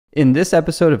In this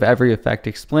episode of Every Effect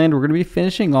Explained, we're going to be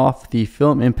finishing off the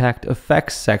Film Impact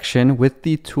Effects section with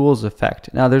the Tools effect.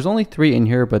 Now, there's only 3 in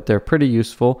here, but they're pretty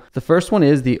useful. The first one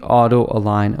is the Auto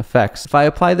Align effects. If I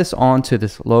apply this onto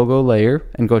this logo layer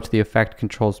and go to the Effect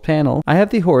Controls panel, I have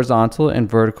the horizontal and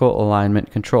vertical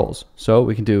alignment controls. So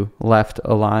we can do left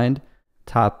aligned,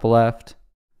 top left,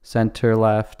 center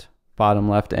left, bottom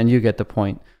left, and you get the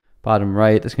point. Bottom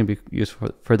right, this can be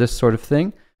useful for this sort of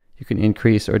thing. You can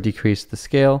increase or decrease the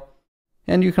scale,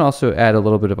 and you can also add a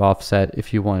little bit of offset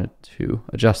if you wanted to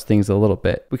adjust things a little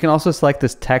bit. We can also select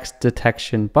this text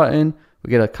detection button.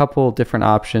 We get a couple different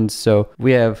options. So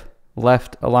we have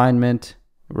left alignment,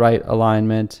 right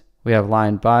alignment, we have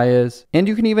line bias, and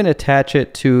you can even attach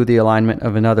it to the alignment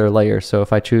of another layer. So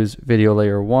if I choose video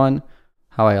layer 1,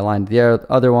 how I aligned the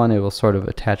other one, it will sort of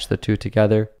attach the two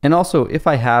together. And also, if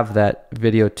I have that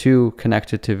video 2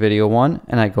 connected to video 1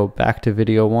 and I go back to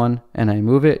video 1 and I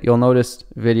move it, you'll notice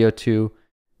video 2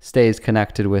 stays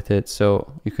connected with it,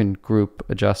 so you can group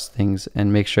adjust things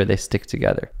and make sure they stick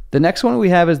together. The next one we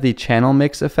have is the channel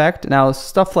mix effect. Now,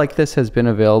 stuff like this has been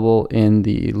available in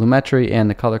the Lumetri and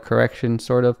the color correction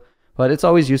sort of, but it's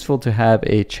always useful to have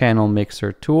a channel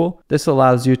mixer tool. This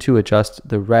allows you to adjust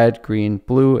the red, green,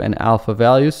 blue, and alpha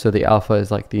values. So the alpha is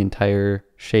like the entire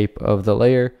shape of the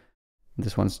layer.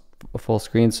 This one's a full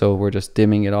screen, so we're just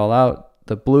dimming it all out.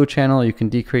 The blue channel, you can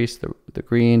decrease the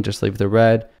green, just leave the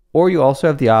red. Or you also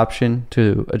have the option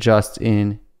to adjust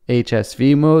in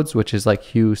HSV modes, which is like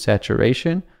hue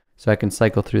saturation. So I can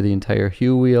cycle through the entire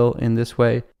hue wheel in this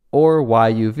way. Or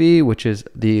YUV, which is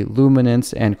the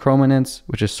luminance and chrominance,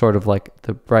 which is sort of like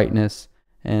the brightness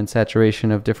and saturation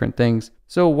of different things.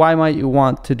 So why might you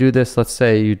want to do this? Let's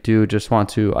say you do just want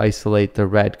to isolate the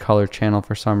red color channel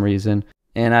for some reason.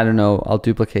 And I don't know, I'll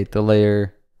duplicate the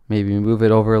layer, maybe move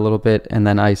it over a little bit, and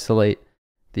then isolate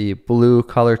the blue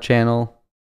color channel.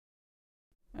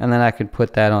 And then I could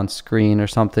put that on screen or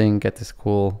something, get this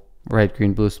cool red,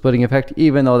 green, blue splitting effect,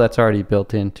 even though that's already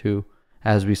built into,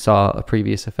 as we saw, a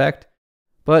previous effect.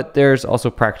 But there's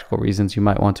also practical reasons you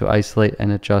might want to isolate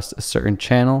and adjust a certain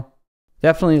channel.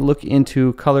 Definitely look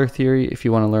into color theory if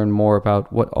you want to learn more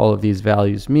about what all of these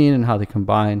values mean and how they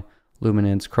combine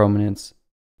luminance, chrominance.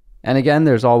 And again,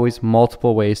 there's always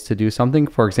multiple ways to do something.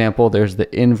 For example, there's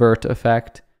the invert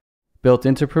effect built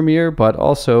into Premiere, but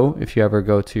also if you ever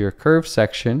go to your curve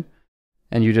section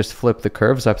and you just flip the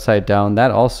curves upside down,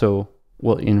 that also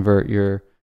will invert your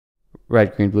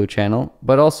red, green, blue channel.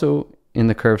 But also in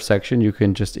the curve section, you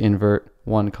can just invert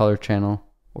one color channel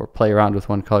or play around with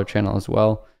one color channel as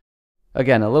well.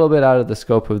 Again, a little bit out of the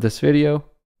scope of this video,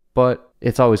 but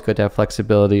it's always good to have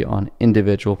flexibility on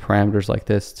individual parameters like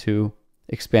this to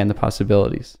expand the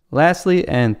possibilities. Lastly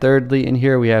and thirdly, in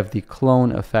here we have the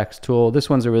clone effects tool. This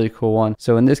one's a really cool one.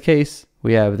 So in this case,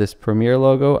 we have this Premiere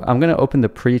logo. I'm going to open the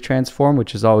pre-transform,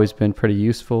 which has always been pretty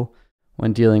useful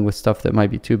when dealing with stuff that might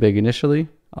be too big initially.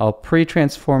 I'll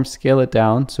pre-transform, scale it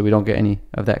down so we don't get any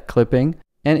of that clipping.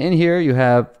 And in here you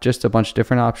have just a bunch of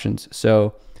different options.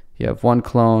 So you have one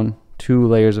clone, 2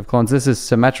 layers of clones. This is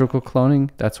symmetrical cloning.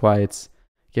 That's why it's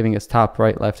giving us top,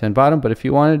 right, left, and bottom. But if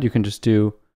you wanted, you can just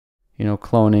do,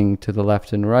 cloning to the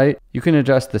left and right. You can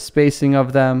adjust the spacing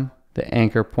of them, the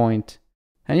anchor point,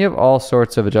 and you have all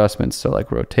sorts of adjustments. So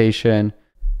like rotation,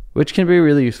 which can be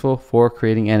really useful for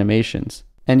creating animations.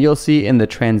 And you'll see in the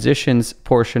transitions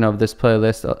portion of this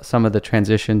playlist, some of the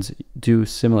transitions do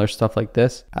similar stuff like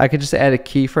this. I could just add a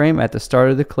keyframe at the start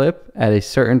of the clip at a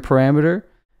certain parameter,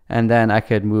 and then I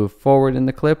could move forward in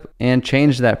the clip and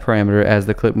change that parameter as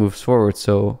the clip moves forward.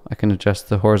 So I can adjust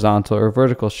the horizontal or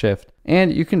vertical shift.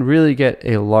 And you can really get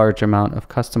a large amount of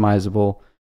customizable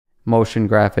motion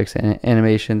graphics and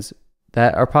animations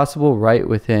that are possible right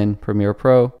within Premiere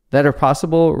Pro.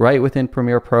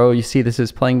 You see this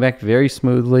is playing back very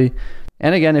smoothly.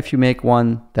 And again, if you make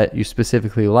one that you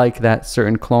specifically like, that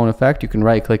certain clone effect, you can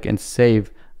right click and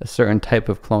save a certain type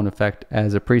of clone effect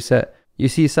as a preset. You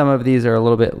see some of these are a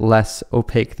little bit less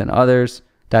opaque than others.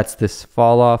 That's this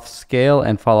fall off scale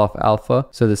and fall off alpha.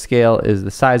 So the scale is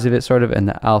the size of it sort of, and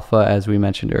the alpha, as we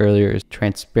mentioned earlier, is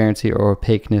transparency or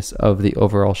opaqueness of the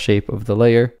overall shape of the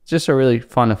layer. It's just a really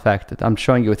fun effect. I'm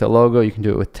showing you with a logo. You can do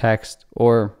it with text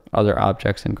or other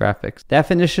objects and graphics. That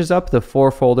finishes up the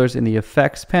 4 folders in the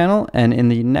effects panel. And in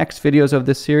the next videos of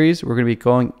this series, we're going to be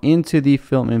going into the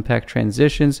film impact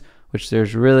transitions, which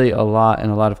there's really a lot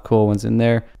and a lot of cool ones in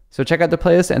there. So check out the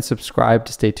playlist and subscribe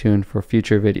to stay tuned for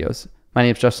future videos. My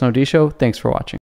name is Justin Odisho. Thanks for watching.